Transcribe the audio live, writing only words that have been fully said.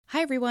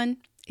Hi, everyone.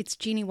 It's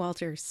Jeannie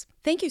Walters.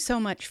 Thank you so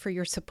much for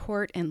your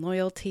support and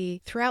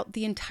loyalty throughout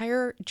the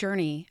entire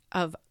journey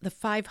of the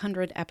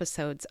 500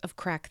 episodes of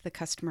Crack the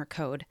Customer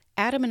Code.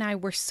 Adam and I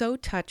were so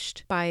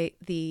touched by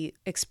the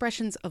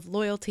expressions of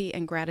loyalty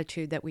and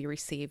gratitude that we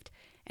received,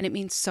 and it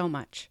means so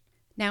much.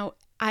 Now,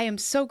 I am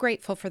so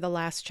grateful for the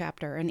last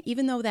chapter, and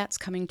even though that's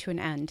coming to an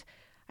end,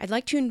 I'd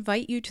like to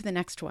invite you to the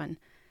next one.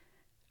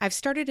 I've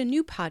started a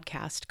new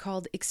podcast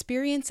called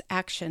Experience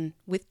Action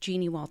with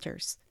Jeannie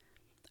Walters.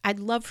 I'd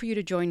love for you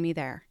to join me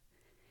there.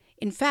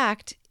 In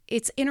fact,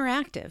 it's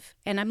interactive,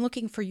 and I'm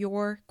looking for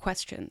your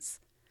questions.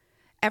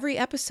 Every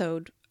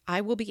episode, I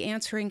will be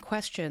answering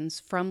questions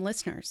from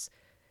listeners.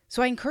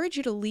 So I encourage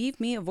you to leave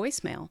me a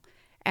voicemail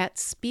at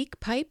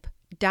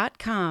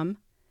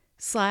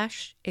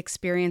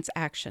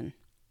speakpipe.com/experienceaction.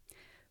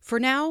 For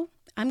now,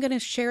 I'm going to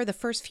share the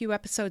first few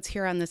episodes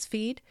here on this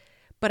feed,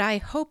 but I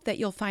hope that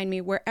you'll find me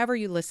wherever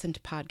you listen to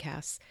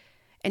podcasts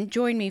and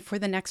join me for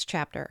the next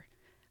chapter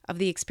of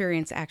the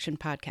Experience Action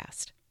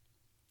podcast.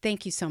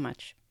 Thank you so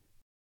much.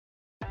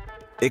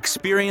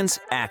 Experience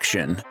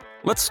Action.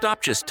 Let's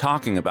stop just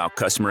talking about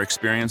customer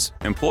experience,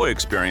 employee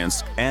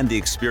experience, and the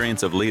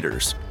experience of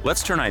leaders.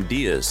 Let's turn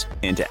ideas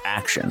into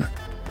action.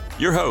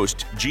 Your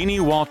host, Jeannie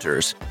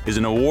Walters, is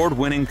an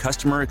award-winning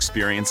customer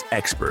experience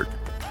expert,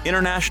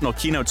 international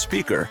keynote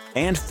speaker,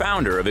 and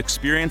founder of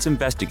Experience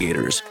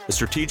Investigators, a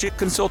strategic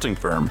consulting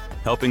firm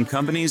helping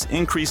companies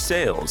increase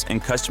sales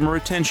and customer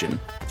retention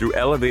through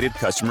elevated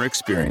customer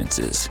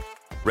experiences.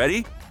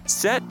 Ready,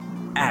 set,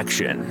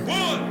 action.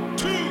 1,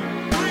 2, 3,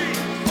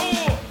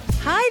 4.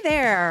 Hi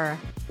there.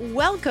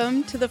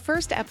 Welcome to the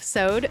first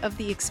episode of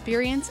the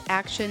Experience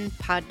Action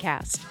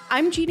podcast.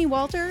 I'm Jeannie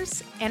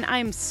Walters, and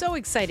I'm so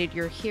excited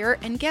you're here.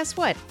 And guess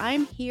what?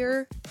 I'm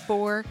here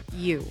for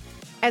you.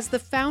 As the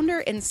founder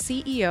and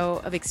CEO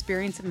of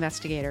Experience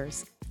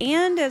Investigators,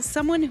 and as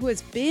someone who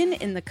has been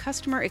in the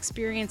customer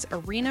experience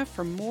arena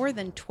for more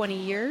than 20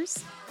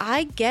 years,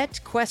 I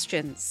get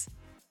questions.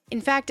 In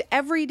fact,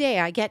 every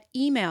day I get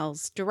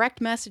emails, direct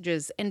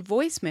messages, and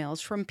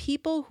voicemails from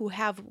people who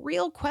have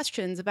real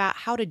questions about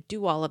how to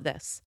do all of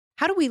this.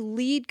 How do we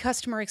lead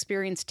customer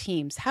experience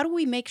teams? How do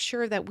we make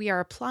sure that we are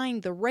applying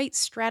the right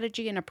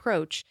strategy and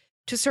approach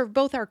to serve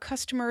both our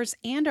customers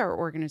and our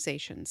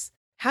organizations?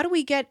 How do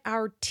we get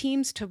our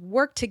teams to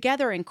work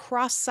together and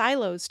cross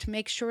silos to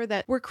make sure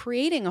that we're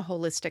creating a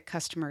holistic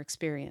customer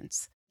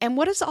experience? And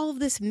what does all of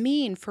this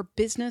mean for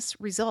business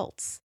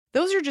results?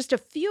 Those are just a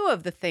few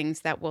of the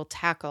things that we'll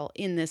tackle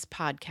in this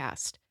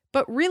podcast.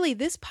 But really,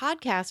 this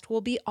podcast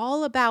will be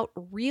all about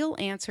real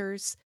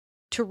answers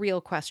to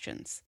real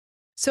questions.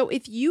 So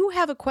if you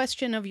have a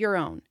question of your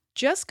own,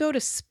 just go to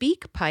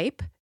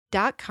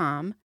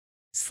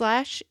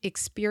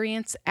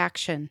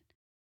speakpipe.com/experienceaction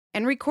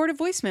and record a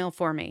voicemail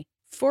for me.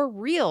 For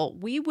real,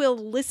 we will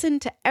listen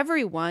to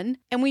everyone,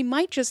 and we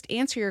might just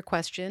answer your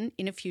question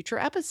in a future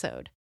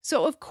episode.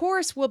 So, of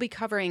course, we'll be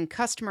covering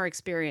customer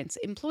experience,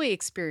 employee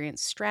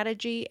experience,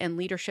 strategy, and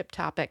leadership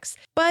topics.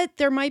 But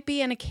there might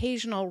be an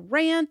occasional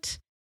rant.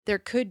 There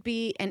could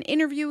be an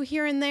interview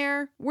here and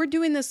there. We're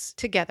doing this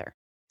together.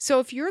 So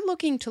if you're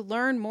looking to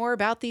learn more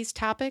about these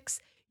topics,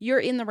 you're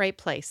in the right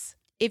place.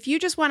 If you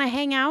just want to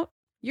hang out,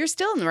 you're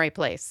still in the right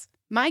place.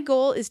 My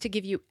goal is to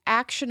give you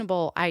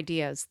actionable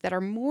ideas that are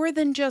more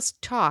than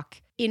just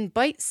talk in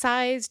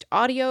bite-sized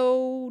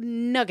audio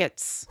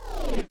nuggets.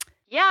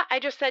 Yeah, I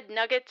just said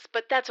nuggets,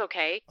 but that's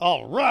okay.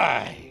 All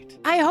right.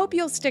 I hope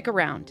you'll stick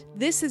around.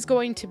 This is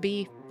going to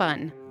be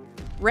fun.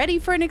 Ready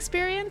for an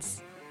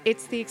experience?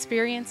 It's the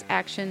Experience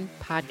Action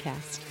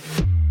podcast.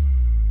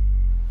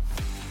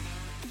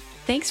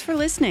 Thanks for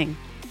listening.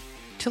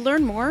 To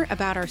learn more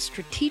about our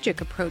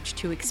strategic approach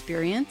to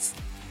experience,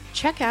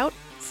 check out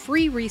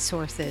free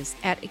resources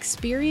at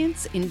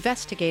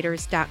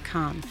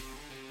experienceinvestigators.com,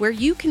 where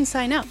you can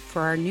sign up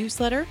for our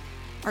newsletter,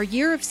 our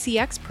Year of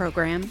CX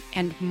program,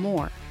 and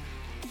more.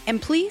 And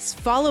please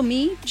follow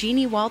me,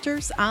 Jeannie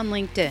Walters, on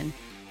LinkedIn.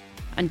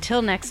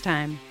 Until next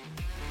time.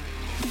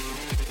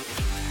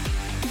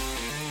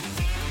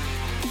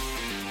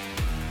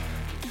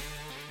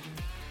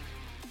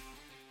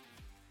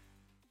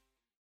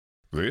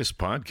 This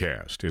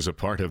podcast is a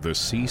part of the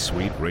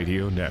C-Suite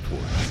Radio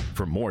Network.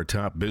 For more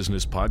top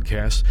business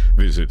podcasts,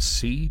 visit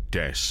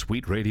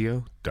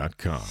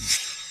c-suiteradio.com.